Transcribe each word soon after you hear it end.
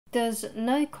Does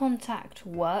no contact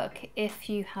work if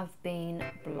you have been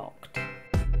blocked?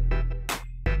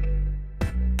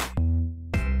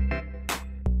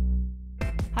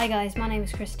 Hi guys, my name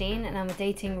is Christine and I'm a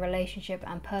dating, relationship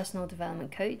and personal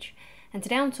development coach. And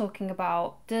today I'm talking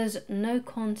about, does no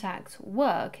contact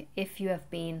work if you have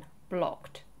been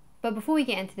blocked? But before we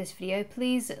get into this video,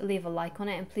 please leave a like on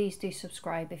it and please do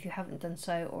subscribe if you haven't done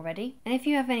so already. And if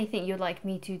you have anything you'd like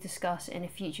me to discuss in a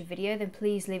future video, then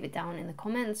please leave it down in the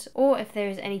comments, or if there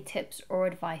is any tips or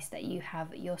advice that you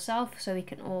have yourself so we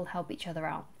can all help each other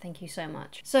out. Thank you so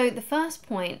much. So the first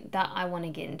point that I want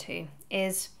to get into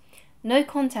is no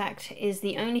contact is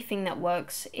the only thing that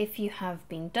works if you have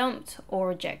been dumped or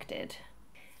rejected.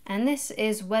 And this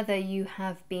is whether you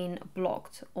have been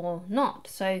blocked or not.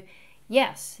 So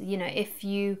yes, if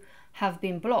you have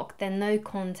been blocked, then no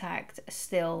contact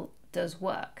still does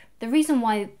work. The reason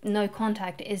why no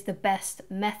contact is the best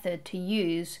method to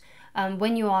use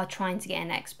when you are trying to get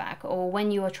an ex back, or when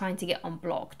you are trying to get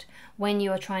unblocked, when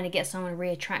you are trying to get someone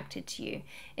reattracted to you,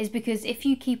 is because if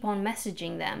you keep on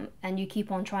messaging them and you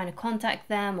keep on trying to contact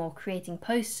them or creating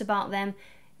posts about them,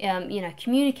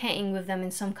 communicating with them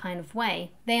in some kind of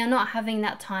way, they are not having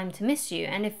that time to miss you.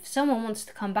 And if someone wants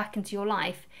to come back into your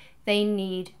life, they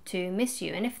need to miss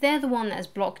you. And if they're the one that has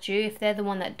blocked you, if they're the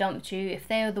one that dumped you, if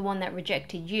they're the one that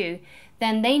rejected you,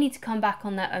 then they need to come back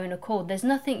on their own accord. There's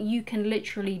nothing you can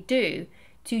literally do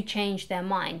to change their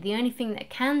mind. The only thing that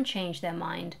can change their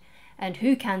mind and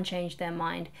who can change their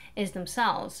mind is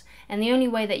themselves. And the only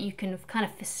way that you can kind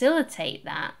of facilitate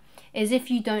that is if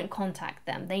you don't contact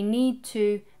them. They need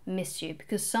to miss you,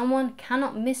 because someone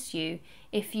cannot miss you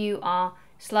if you are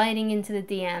sliding into the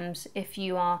DMs, if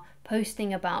you are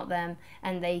posting about them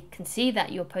and they can see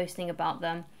that you're posting about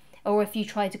them, or if you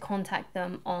try to contact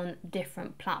them on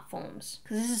different platforms.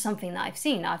 Because this is something that I've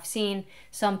seen. I've seen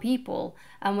some people,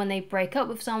 and when they break up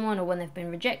with someone or when they've been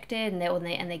rejected and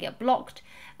they get blocked,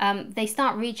 they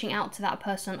start reaching out to that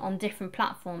person on different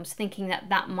platforms, thinking that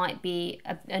that might be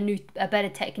a better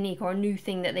technique or a new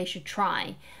thing that they should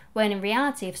try. When in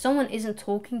reality, if someone isn't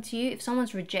talking to you, if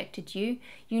someone's rejected you,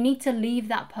 you need to leave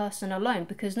that person alone,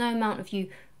 because no amount of you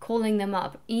calling them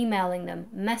up, emailing them,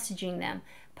 messaging them,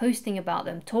 posting about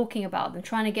them, talking about them,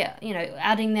 trying to get,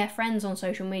 adding their friends on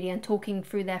social media and talking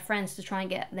through their friends to try and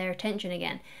get their attention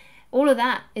again. All of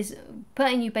that is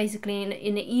putting you basically in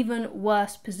an even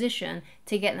worse position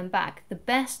to get them back. The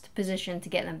best position to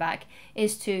get them back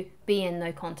is to be in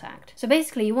no contact. So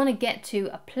basically you want to get to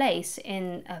a place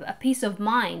in a peace of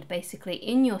mind basically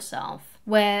in yourself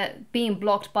where being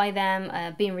blocked by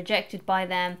them, being rejected by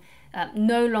them,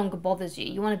 no longer bothers you.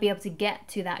 You want to be able to get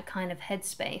to that kind of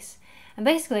headspace. And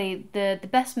basically the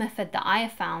best method that I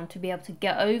have found to be able to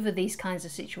get over these kinds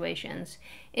of situations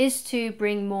is to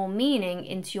bring more meaning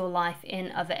into your life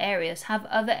in other areas. Have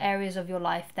other areas of your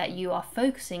life that you are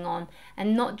focusing on,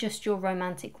 and not just your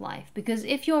romantic life. Because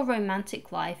if your romantic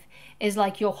life is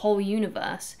like your whole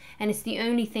universe and it's the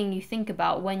only thing you think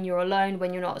about when you're alone,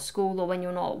 when you're not at school or when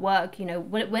you're not at work,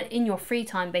 when in your free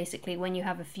time basically, when you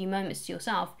have a few moments to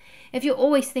yourself, if you're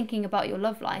always thinking about your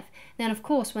love life, then of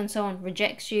course when someone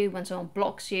rejects you, when someone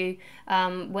blocks you,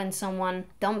 when someone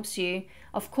dumps you,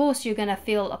 of course you're going to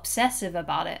feel obsessive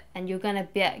about it, and you're going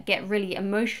to get really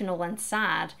emotional and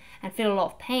sad and feel a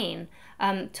lot of pain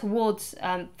towards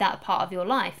that part of your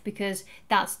life, because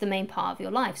that's the main part of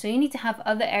your life. So you need to have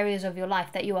other areas of your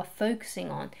life that you are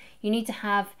focusing on. You need to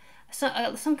have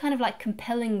some kind of like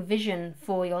compelling vision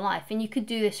for your life, and you could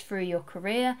do this through your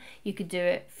career, you could do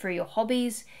it through your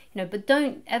hobbies, but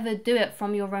don't ever do it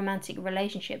from your romantic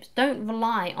relationships. Don't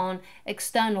rely on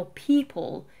external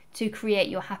people to create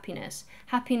your happiness.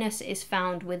 Happiness is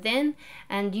found within,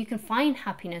 and you can find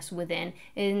happiness within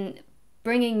in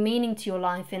bringing meaning to your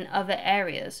life in other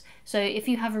areas. So if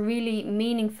you have a really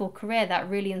meaningful career that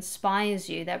really inspires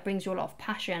you, that brings you a lot of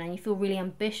passion, and you feel really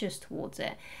ambitious towards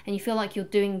it, and you feel like you're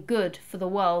doing good for the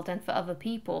world and for other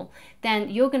people, then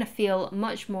you're going to feel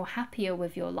much more happier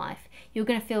with your life. You're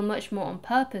going to feel much more on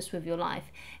purpose with your life.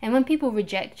 And when people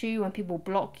reject you, when people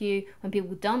block you, when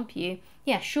people dump you,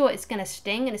 yeah, sure, it's going to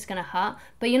sting and it's going to hurt,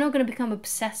 but you're not going to become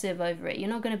obsessive over it. You're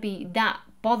not going to be that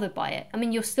bothered by it. I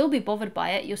mean, you'll still be bothered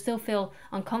by it. You'll still feel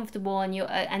uncomfortable and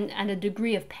and a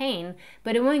degree of pain,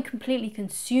 but it won't completely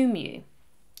consume you.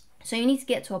 So you need to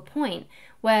get to a point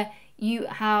where you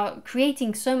are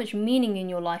creating so much meaning in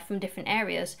your life from different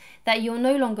areas that you're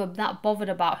no longer that bothered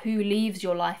about who leaves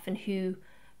your life and who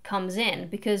comes in,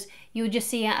 because you'll just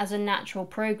see it as a natural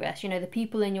progress. The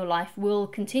people in your life will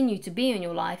continue to be in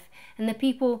your life, and the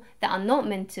people that are not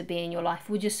meant to be in your life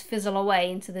will just fizzle away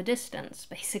into the distance,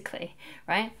 basically,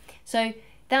 right? So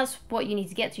that's what you need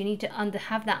to get to. You need to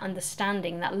have that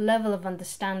understanding, that level of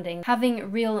understanding,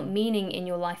 having real meaning in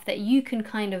your life that you can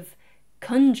kind of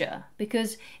conjure.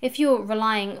 Because if you're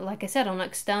relying, like I said, on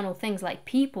external things like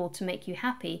people to make you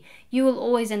happy, you will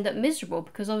always end up miserable,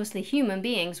 because obviously human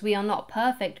beings, we are not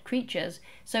perfect creatures,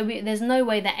 so there's no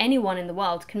way that anyone in the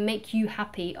world can make you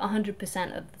happy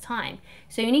 100% of the time.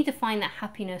 So you need to find that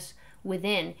happiness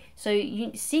within. So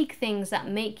you seek things that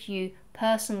make you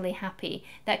personally happy,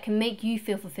 that can make you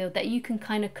feel fulfilled, that you can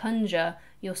kind of conjure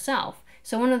yourself.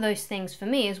 So one of those things for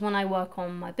me is when I work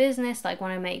on my business, like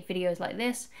when I make videos like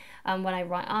this, when I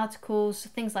write articles,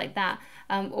 things like that,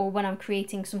 or when I'm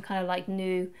creating some kind of like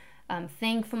new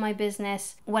thing for my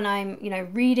business, when I'm, you know,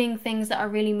 reading things that are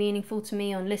really meaningful to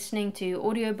me, or listening to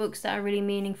audiobooks that are really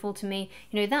meaningful to me,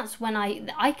 you know, that's when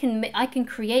I can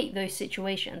create those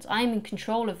situations. I'm in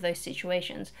control of those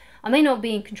situations. I may not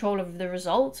be in control of the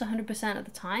results 100% of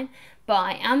the time, but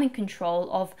I am in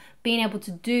control of being able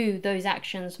to do those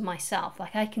actions myself.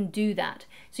 Like, I can do that.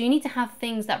 So you need to have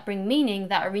things that bring meaning,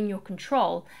 that are in your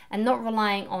control, and not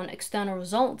relying on external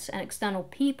results and external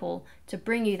people to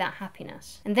bring you that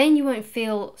happiness. And then you won't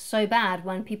feel so bad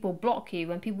when people block you,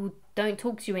 when people don't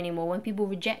talk to you anymore, when people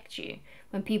reject you,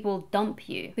 when people dump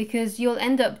you, because you'll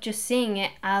end up just seeing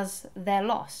it as their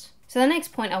loss. So the next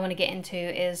point I want to get into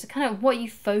is kind of what you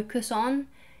focus on,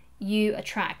 you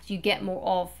attract, you get more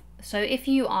of. So if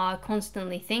you are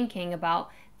constantly thinking about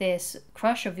this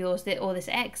crush of yours, or this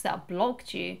ex that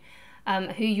blocked you,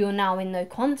 who you're now in no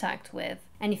contact with,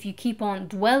 and if you keep on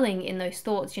dwelling in those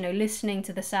thoughts, you know, listening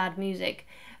to the sad music,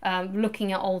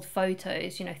 looking at old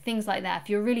photos, you know, things like that, if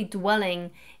you're really dwelling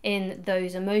in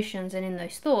those emotions and in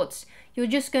those thoughts, you're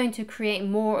just going to create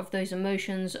more of those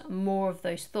emotions, more of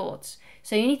those thoughts.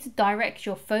 So you need to direct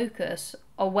your focus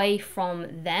away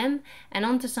from them and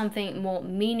onto something more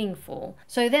meaningful.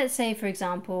 So let's say, for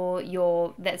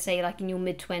example, let's say like in your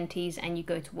mid-20s and you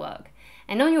go to work.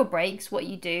 And on your breaks, what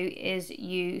you do is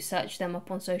you search them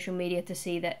up on social media to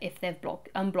see that if they've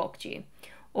unblocked you.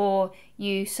 Or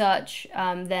you search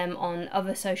them on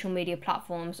other social media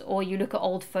platforms, or you look at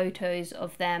old photos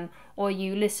of them, or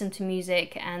you listen to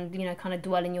music and, you know, kind of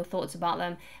dwell in your thoughts about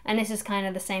them. And this is kind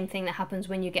of the same thing that happens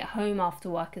when you get home after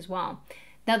work as well.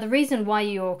 Now, the reason why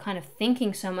you're kind of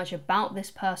thinking so much about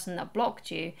this person that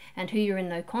blocked you and who you're in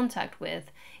no contact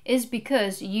with is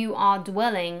because you are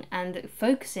dwelling and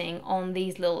focusing on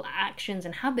these little actions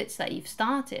and habits that you've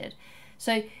started.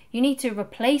 So you need to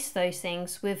replace those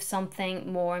things with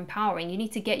something more empowering. You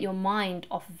need to get your mind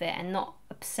off of it and not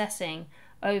obsessing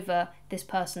over this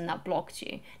person that blocked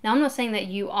you. Now, I'm not saying that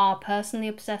you are personally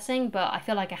obsessing, but I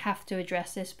feel like I have to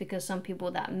address this because some people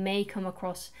that may come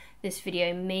across this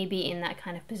video may be in that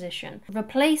kind of position.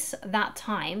 Replace that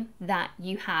time that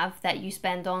you have, that you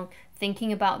spend on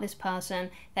thinking about this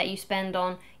person, that you spend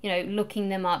on, you know, looking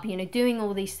them up, you know, doing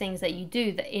all these things that you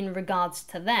do that in regards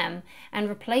to them, and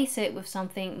replace it with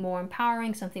something more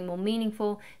empowering, something more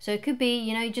meaningful. So it could be,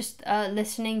 you know, just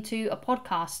listening to a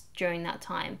podcast during that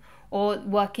time, or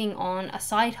working on a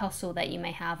side hustle that you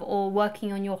may have, or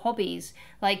working on your hobbies.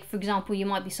 Like, for example, you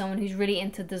might be someone who's really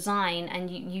into design and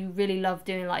you really love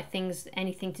doing like things,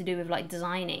 anything to do with like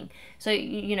designing. So,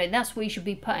 you know, that's what you should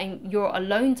be putting your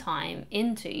alone time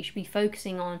into. You should be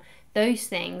focusing on those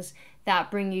things that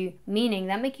bring you meaning,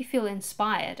 that make you feel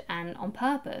inspired and on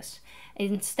purpose,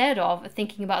 instead of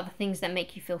thinking about the things that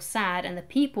make you feel sad and the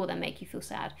people that make you feel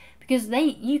sad, because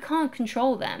you can't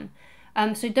control them.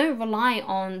 So don't rely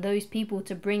on those people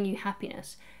to bring you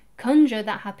happiness. Conjure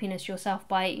that happiness yourself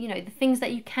by, you know, the things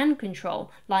that you can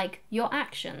control, like your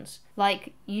actions,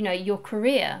 like, you know, your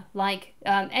career, like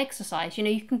exercise. You know,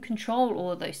 you can control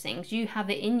all of those things. You have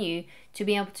it in you to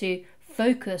be able to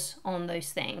focus on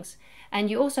those things. And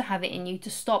you also have it in you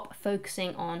to stop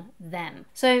focusing on them.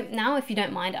 So now, if you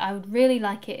don't mind, I would really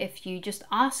like it if you just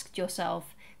asked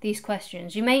yourself these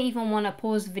questions. You may even want to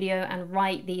pause the video and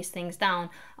write these things down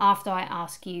after I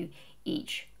ask you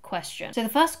each question. So the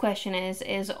first question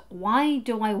is why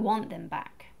do I want them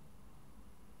back?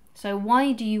 So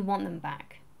why do you want them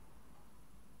back?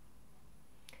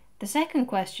 The second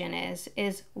question is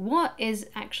what is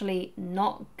actually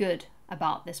not good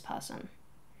about this person?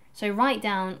 So write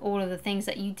down all of the things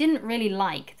that you didn't really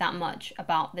like that much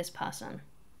about this person.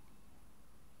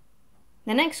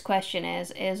 The next question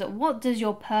is what does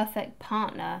your perfect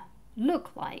partner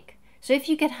look like? So if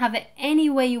you could have it any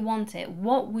way you want it,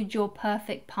 what would your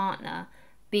perfect partner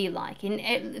be like?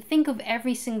 And think of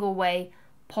every single way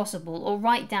possible, or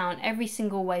write down every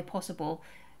single way possible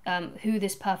who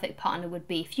this perfect partner would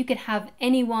be. If you could have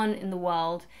anyone in the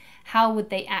world, how would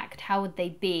they act? How would they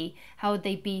be? How would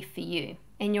they be for you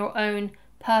in your own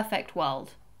perfect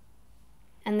world?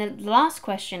 And the last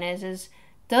question is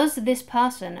does this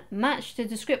person match the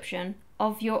description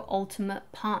of your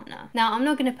ultimate partner? Now, I'm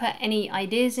not going to put any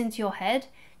ideas into your head.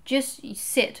 Just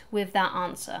sit with that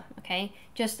answer, okay?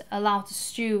 Just allow it to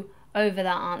stew over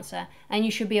that answer, and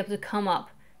you should be able to come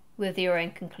up with your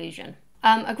own conclusion.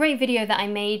 A great video that I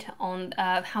made on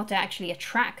how to actually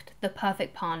attract the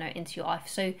perfect partner into your life.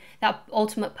 So that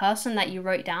ultimate person that you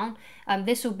wrote down,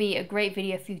 this will be a great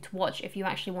video for you to watch if you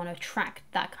actually want to attract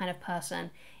that kind of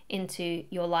person into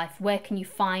your life. Where can you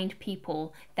find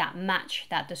people that match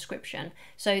that description?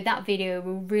 So that video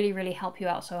will really help you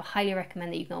out, so I highly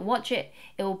recommend that you go and watch it.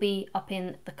 It will be up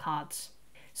in the cards.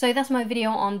 So that's my video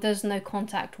on does no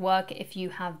contact work if you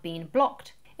have been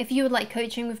blocked. If you would like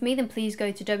coaching with me, then please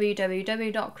go to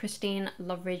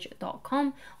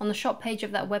www.christineloveridge.com. On the shop page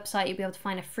of that website, you'll be able to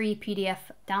find a free PDF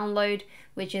download,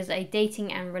 which is a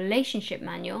dating and relationship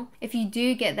manual. If you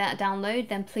do get that download,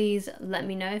 then please let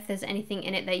me know if there's anything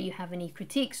in it that you have any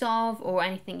critiques of or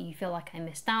anything you feel like I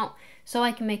missed out, so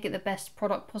I can make it the best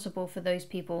product possible for those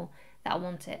people that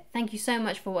want it. Thank you so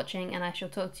much for watching, and I shall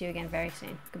talk to you again very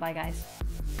soon. Goodbye, guys.